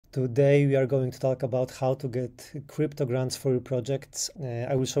Today we are going to talk about how to get crypto grants for your projects.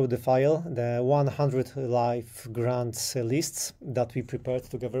 I will show the file, the 100 live grants lists that we prepared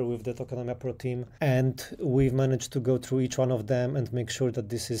together with the Tokenomia Pro team. And we've managed to go through each one of them and make sure that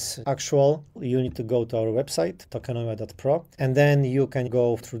this is actual. You need to go to our website, tokenomia.pro, and then you can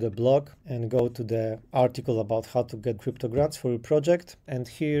go through the blog and go to the article about how to get crypto grants for your project. And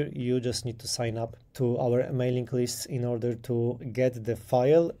here you just need to sign up to our mailing lists in order to get the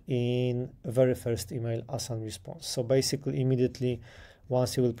file in very first email as a response. So basically immediately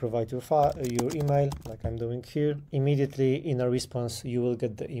once you will provide your email, like I'm doing here, immediately in a response you will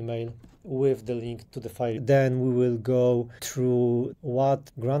get the email with the link to the file. Then we will go through what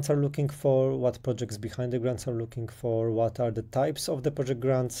grants are looking for, what projects behind the grants are looking for, what are the types of the project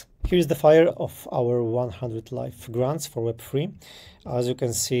grants. Here's the file of our 100 live grants for Web3. As you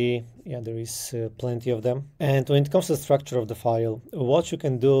can see, there is plenty of them. And when it comes to the structure of the file, what you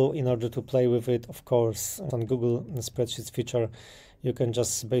can do in order to play with it, of course, on Google Spreadsheets feature, you can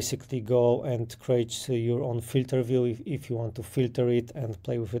just basically go and create your own filter view if you want to filter it and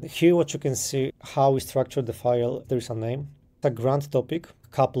play with it. Here what you can see, how we structure the file, there is a name, a grant topic, a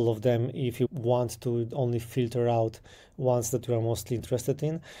couple of them if you want to only filter out ones that you are mostly interested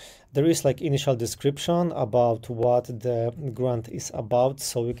in. There is like initial description about what the grant is about,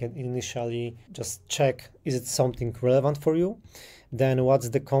 so you can initially just check, is it something relevant for you? Then what's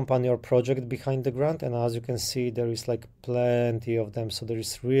the company or project behind the grant? And as you can see, there is like plenty of them. So there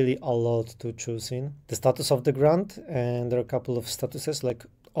is really a lot to choose in. The status of the grant, and there are a couple of statuses like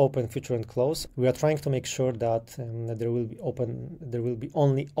open, future, and close. We are trying to make sure that there will be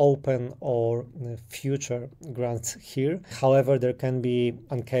only open or future grants here. However, there can be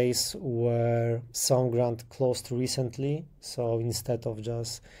a case where some grant closed recently. So instead of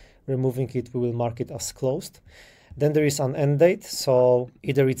just removing it, we will mark it as closed. Then there is an end date, so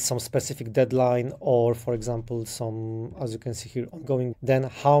either it's some specific deadline or, for example, some, as you can see here, ongoing. Then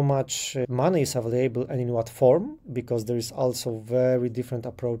how much money is available and in what form, because there is also very different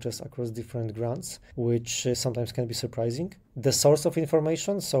approaches across different grants, which sometimes can be surprising. The source of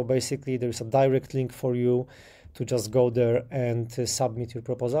information, so basically there is a direct link for you to just go there and submit your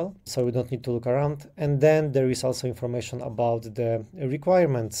proposal, so you don't need to look around. And then there is also information about the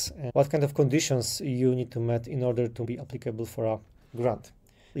requirements, and what kind of conditions you need to meet in order to be applicable for a grant.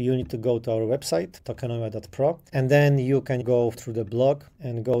 You need to go to our website, tokenomia.pro, and then you can go through the blog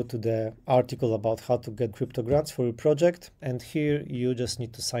and go to the article about how to get crypto grants for your project. And here you just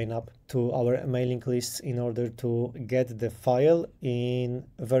need to sign up to our mailing lists in order to get the file in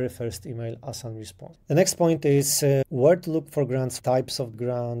very first email as a response. The next point is where to look for grants, types of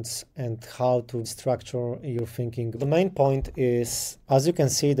grants, and how to structure your thinking. The main point is, as you can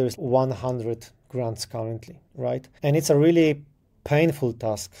see, there's 100 grants currently, right? And it's a really painful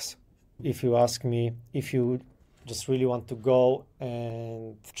tasks, if you ask me, if you just really want to go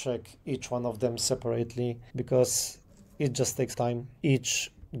and check each one of them separately, because it just takes time.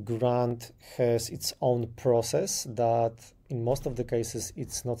 Each grant has its own process that in most of the cases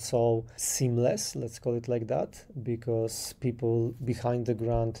it's not so seamless, let's call it like that, because people behind the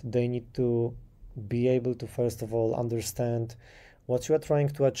grant, they need to be able to first of all understand what you are trying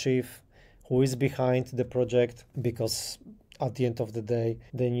to achieve, who is behind the project, because at the end of the day,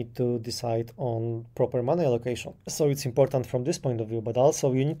 they need to decide on proper money allocation. So it's important from this point of view, but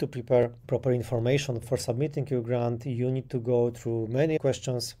also you need to prepare proper information for submitting your grant. You need to go through many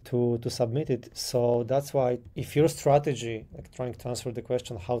questions to submit it. So that's why if your strategy, like trying to answer the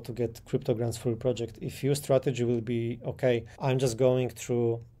question how to get crypto grants for your project, if your strategy will be, okay, I'm just going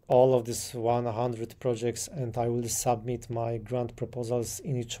through all of these 100 projects and I will submit my grant proposals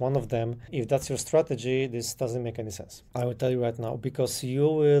in each one of them. If that's your strategy, this doesn't make any sense. I will tell you right now, because you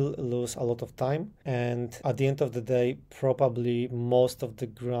will lose a lot of time, and at the end of the day, probably most of the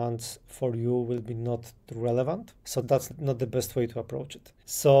grants for you will be not relevant. So that's not the best way to approach it.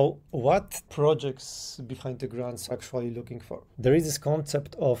 So what projects behind the grants are actually looking for? There is this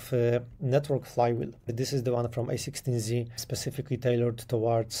concept of network flywheel. This is the one from A16Z, specifically tailored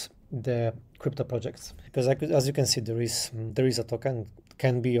towards the crypto projects. Because as you can see, there is a token,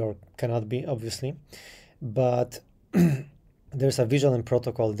 can be or cannot be, obviously, but there's a vision and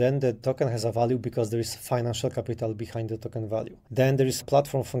protocol. Then the token has a value because there is financial capital behind the token value. Then there is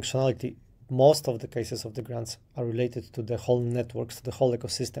platform functionality. Most of the cases of the grants are related to the whole networks, to the whole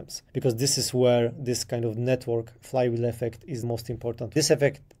ecosystems, because this is where this kind of network flywheel effect is most important. This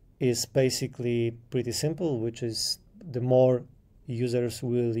effect is basically pretty simple, which is the more users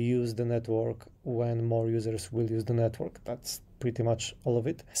will use the network when more users will use the network. That's pretty much all of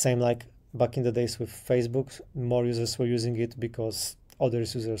it. Same like back in the days with Facebook, more users were using it because other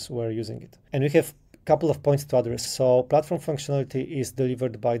users were using it. And we have couple of points to address. So platform functionality is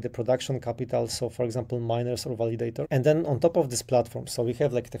delivered by the production capital, so for example miners or validator, and then on top of this platform, so we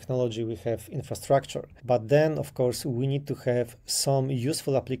have like technology, we have infrastructure, but then of course we need to have some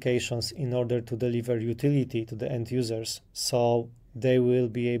useful applications in order to deliver utility to the end users, so they will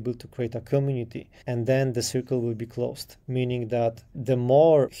be able to create a community, and then the circle will be closed, meaning that the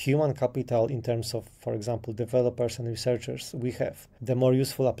more human capital in terms of, for example, developers and researchers we have, the more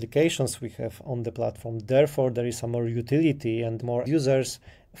useful applications we have on the platform. Therefore, there is a more utility and more users.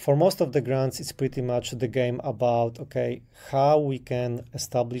 For most of the grants, it's pretty much the game about, okay, how we can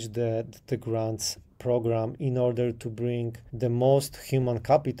establish the grants program in order to bring the most human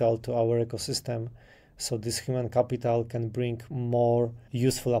capital to our ecosystem. So this human capital can bring more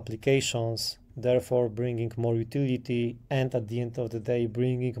useful applications, therefore bringing more utility, and at the end of the day,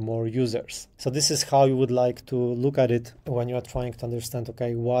 bringing more users. So this is how you would like to look at it when you are trying to understand,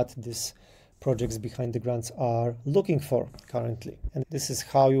 okay, what these projects behind the grants are looking for currently. And this is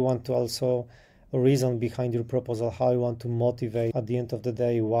how you want to also reason behind your proposal, how you want to motivate at the end of the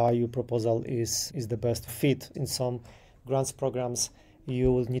day why your proposal is the best fit. In some grants programs,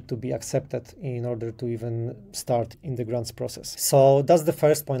 you will need to be accepted in order to even start in the grants process. So that's the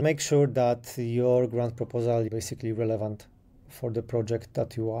first point. Make sure that your grant proposal is basically relevant for the project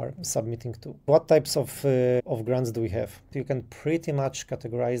that you are submitting to. What types of grants do we have? You can pretty much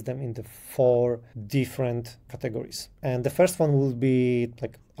categorize them into 4 different categories. And the first one will be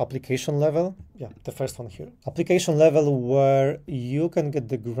like application level. Yeah, the first one here. Application level, where you can get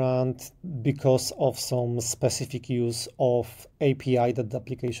the grant because of some specific use of API that the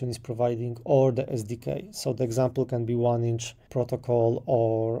application is providing or the SDK. So the example can be 1inch protocol,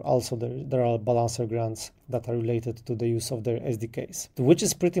 or also there are balancer grants that are related to the use of their SDKs, which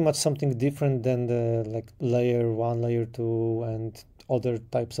is pretty much something different than the like layer 1, layer 2, and other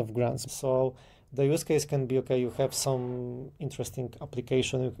types of grants. So the use case can be, okay, you have some interesting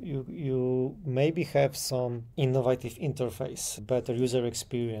application, you maybe have some innovative interface, better user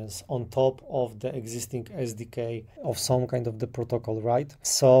experience on top of the existing SDK of some kind of the protocol, right?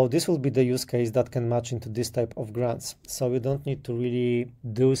 So this will be the use case that can match into this type of grants. So you don't need to really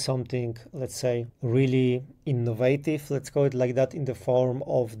do something, let's say, really innovative, let's call it like that, in the form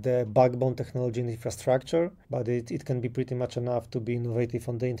of the backbone technology and infrastructure, but it can be pretty much enough to be innovative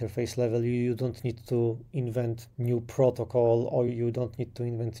on the interface level. You don't need to invent new protocol, or you don't need to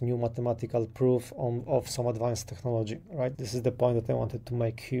invent new mathematical proof of some advanced technology, right? This is the point that I wanted to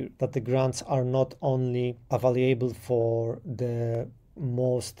make here, that the grants are not only available for the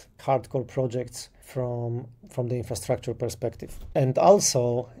most hardcore projects from the infrastructure perspective. And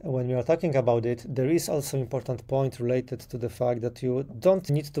also, when we are talking about it, there is also important point related to the fact that you don't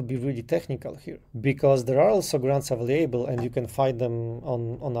need to be really technical here, because there are also grants available, and you can find them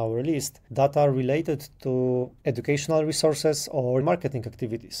on our list, that are related to educational resources or marketing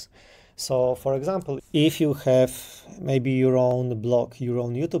activities. So, for example, if you have maybe your own blog, your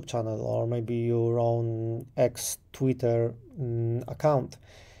own YouTube channel, or maybe your own Twitter account,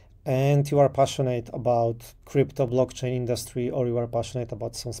 and you are passionate about crypto blockchain industry, or you are passionate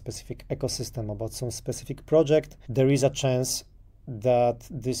about some specific ecosystem, about some specific project, there is a chance that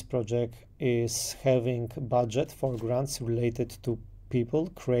this project is having budget for grants related to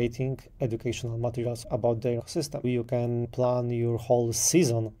people creating educational materials about their system. You can plan your whole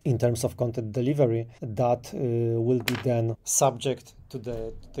season in terms of content delivery that will be then subject to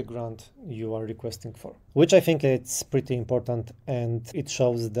the grant you are requesting for, which I think it's pretty important, and it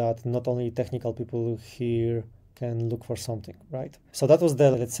shows that not only technical people here can look for something, right? So that was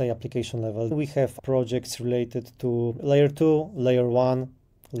the, let's say, application level. We have projects related to layer 2, layer 1,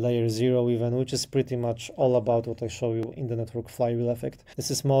 layer 0 even, which is pretty much all about what I show you in the network flywheel effect.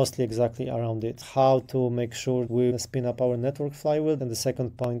 This is mostly exactly around it, how to make sure we spin up our network flywheel. And the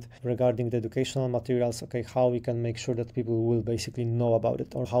second point regarding the educational materials, okay, how we can make sure that people will basically know about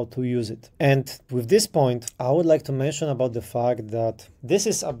it or how to use it. And with this point, I would like to mention about the fact that this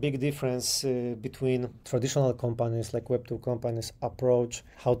is a big difference between traditional companies like Web2 companies approach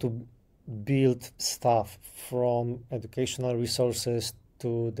how to build stuff from educational resources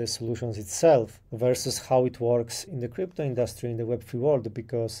to the solutions itself versus how it works in the crypto industry, in the Web3 world,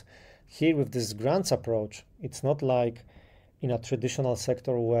 because here with this grants approach, it's not like in a traditional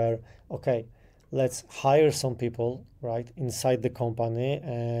sector where, okay, let's hire some people, right, inside the company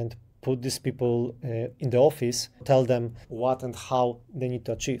and put these people in the office, tell them what and how they need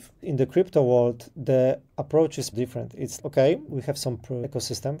to achieve. In the crypto world, the approach is different. It's okay, we have some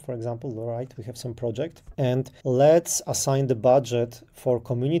ecosystem, for example, right? We have some project, and let's assign the budget for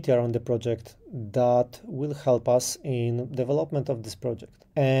community around the project that will help us in development of this project.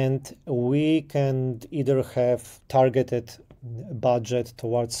 And we can either have targeted budget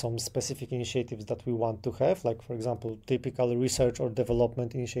towards some specific initiatives that we want to have, like for example typical research or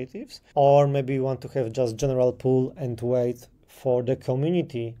development initiatives, or maybe we want to have just general pool and wait for the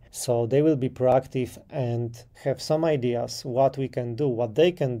community so they will be proactive and have some ideas what we can do, what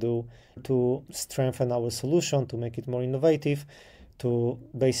they can do to strengthen our solution, to make it more innovative, to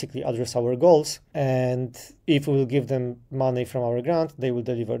basically address our goals. And if we will give them money from our grant, they will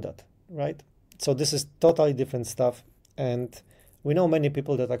deliver that, right? So this is totally different stuff. And we know many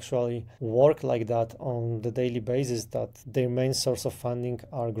people that actually work like that on the daily basis, that their main source of funding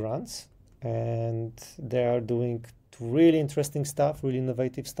are grants, and they are doing really interesting stuff, really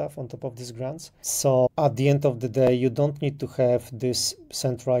innovative stuff on top of these grants. So at the end of the day, you don't need to have this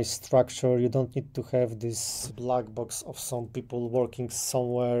centralized structure. You don't need to have this black box of some people working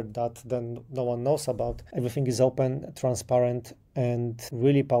somewhere that then no one knows about. Everything is open, transparent, and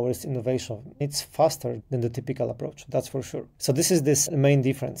really powers innovation. It's faster than the typical approach, that's for sure. So this is this main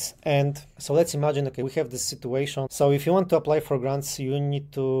difference. And so let's imagine, okay, we have this situation. So if you want to apply for grants, you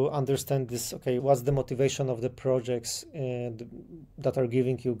need to understand this, okay, what's the motivation of the projects that are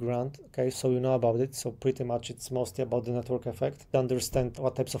giving you grant, okay, so you know about it. So pretty much it's mostly about the network effect. Understand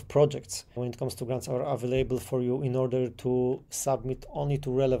what types of projects, when it comes to grants, are available for you in order to submit only to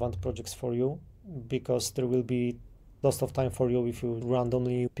relevant projects for you, because there will be lots of time for you if you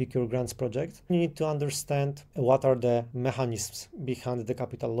randomly pick your grants project. You need to understand what are the mechanisms behind the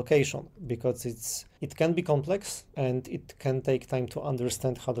capital allocation, because it can be complex and it can take time to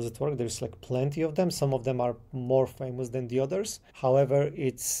understand how does it work. There's like plenty of them. Some of them are more famous than the others. However,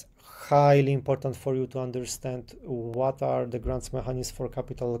 it's highly important for you to understand what are the grants mechanisms for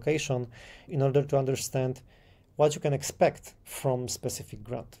capital allocation in order to understand what you can expect from specific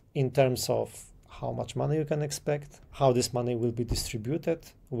grant in terms of how much money you can expect, how this money will be distributed,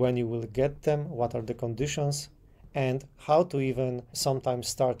 when you will get them, what are the conditions, and how to even sometimes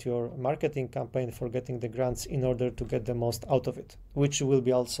start your marketing campaign for getting the grants in order to get the most out of it, which will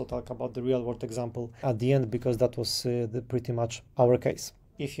be also talk about the real world example at the end, because that was pretty much our case.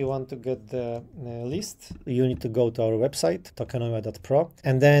 If you want to get the list, you need to go to our website, tokenomia.pro,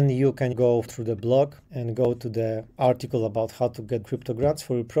 and then you can go through the blog and go to the article about how to get crypto grants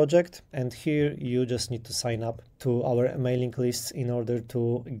for your project. And here you just need to sign up to our mailing lists in order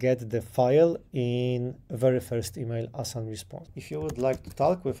to get the file in very first email as a response. If you would like to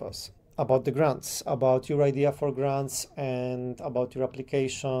talk with us about the grants, about your idea for grants and about your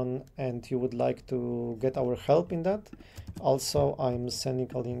application, and you would like to get our help in that, also I'm sending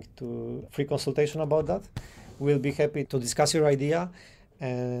a link to free consultation about that. We'll be happy to discuss your idea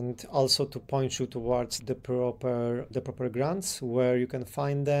and also to point you towards the proper grants, where you can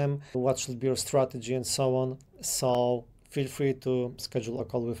find them, what should be your strategy, and so on. So feel free to schedule a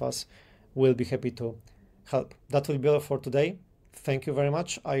call with us. We'll be happy to help. That will be all for today. Thank you very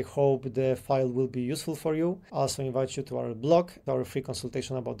much. I hope the file will be useful for you. I also invite you to our blog, our free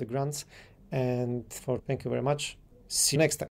consultation about the grants. And thank you very much. See you next time.